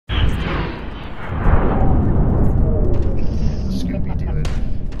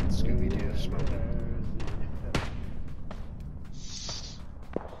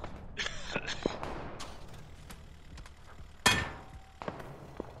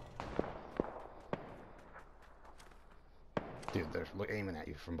Dude, they're aiming at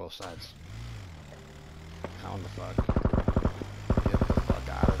you from both sides. How in the fuck? Get the fuck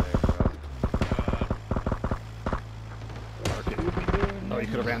out of there, bro. Mark it. Oh, you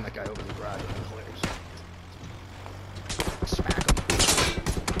could have ran that guy over the garage. Smack him.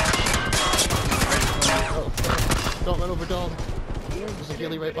 Oh, don't run over Dalton. There's a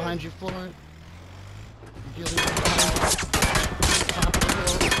ghillie right behind you, Florent. Ghillie right behind you. Top of the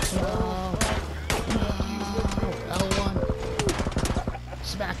hill. No. L1.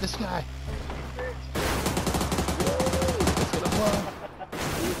 Smack this guy. It's gonna blow.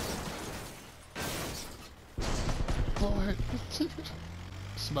 Florent.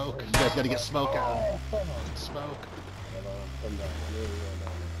 Smoke. You guys gotta get smoke out. Smoke.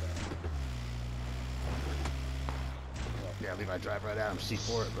 Yeah, Levi, drive right at him.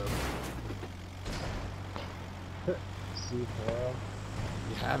 C4 it, bro. C4?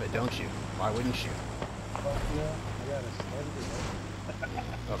 You have it, don't you? Why wouldn't you? Fuck yeah, I got a standard.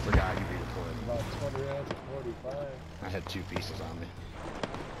 Oh, I forgot you redeployed. About 20 rounds of 45. I had 2 pieces on me.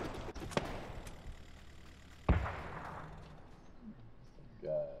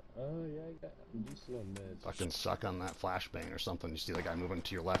 Oh yeah, I got you still mid. Fucking suck on that flashbang or something. You see the guy moving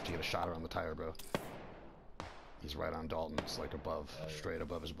to your left, you get a shot around the tire, bro. He's right on Dalton. It's like above, straight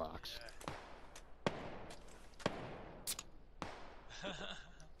above his box.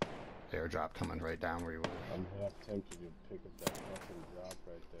 Airdrop coming right down where you were. I'm half tempted to pick up that fucking drop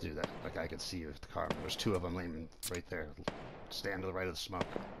right there. Dude, that guy could see you with the car. There's 2 of them aiming right there. Stand to the right of the smoke.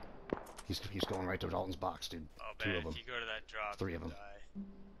 He's going right to Dalton's box, dude. Oh, 2 man, of them. if you go to that drop, 3 of them. die.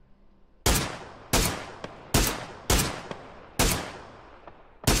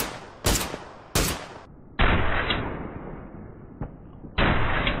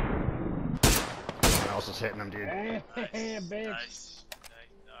 Someone else is hitting him, dude. Nice, Nice. nice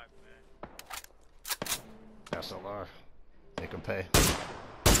knock, man. SLR. Make him pay.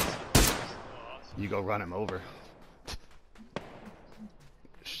 You go run him over.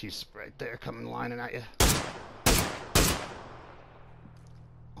 She's right there, coming lining at you.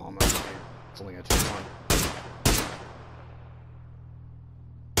 Almost, dude. It's only gonna take 1.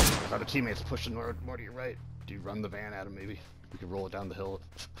 There's other teammates pushing more to your right. Dude, run the van at him, maybe. We could roll it down the hill.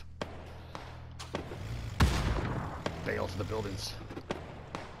 Bail to the buildings.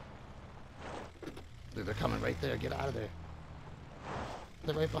 Dude, they're coming right there. Get out of there.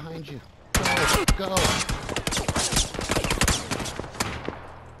 They're right behind you. Go!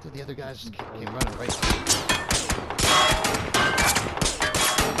 Dude, the other guys came running right.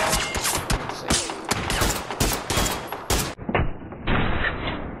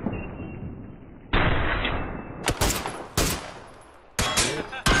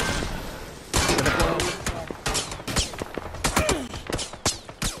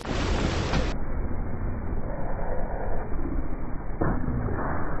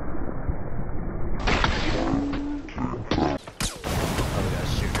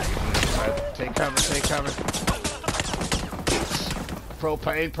 Take cover, take cover.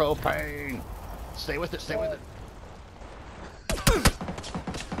 Propane, propane. Stay with it, stay with it.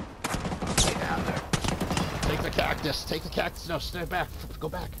 Stay down there. Take the cactus, take the cactus. No, stay back, go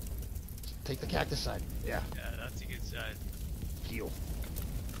back. Take the cactus side, yeah. Yeah, that's a good side. Heal.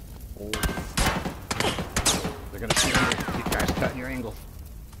 They're gonna see you. You guys cutting your angle.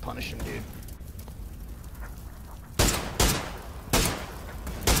 Punish him, dude.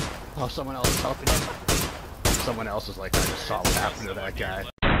 Oh, someone else is helping you. Someone else is like, I just saw what happened to that guy.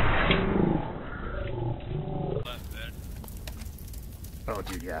 Oh,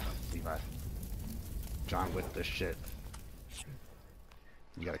 dude, yeah. Levi. John with this shit.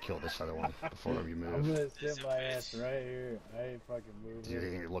 You gotta kill this other one before you move. I'm gonna sit my ass right here. I ain't fucking moving.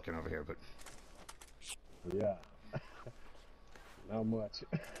 Dude, you're looking over here, but... Yeah. Not much.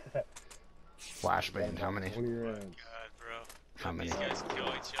 Flashbang, how many? 20 rounds. God, bro. How many? These guys kill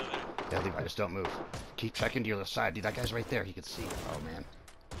each other. Yeah, Levi, just don't move. Keep checking to your other side. Dude, that guy's right there. He can see. Oh, man.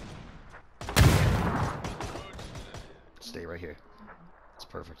 Stay right here. It's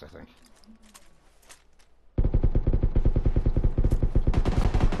perfect, I think.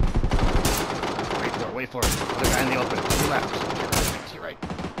 Wait for it, wait for it. Other guy in the open. To your left. To your right.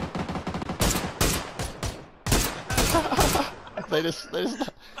 They just...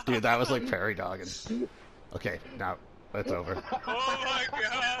 Dude, that was like prairie dogging. Okay, now, it's over. Oh my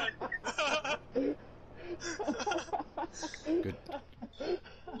god! Good.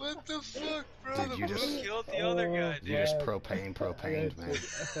 What the fuck, bro? Dude, The you blue just- killed the other guy, You dude. just propaned, man.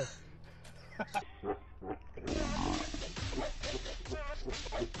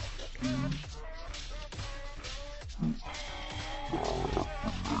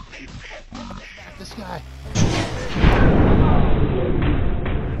 Back this guy.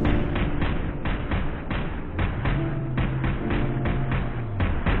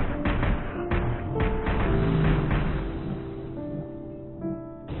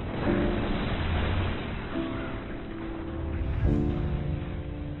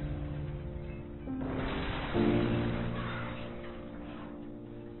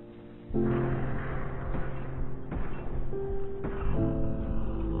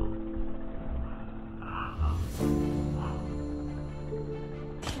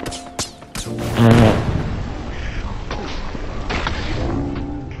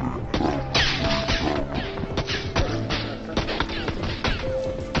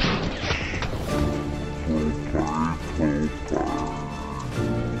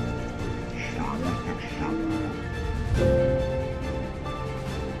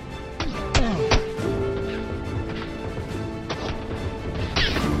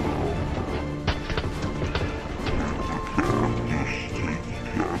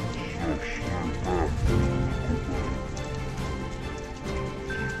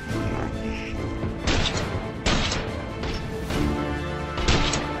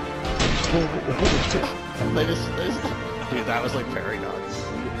 Dude, that was like fairy dogs.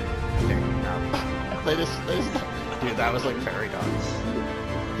 There, no. Dude, that was like fairy dogs.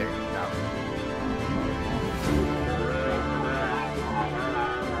 There, no.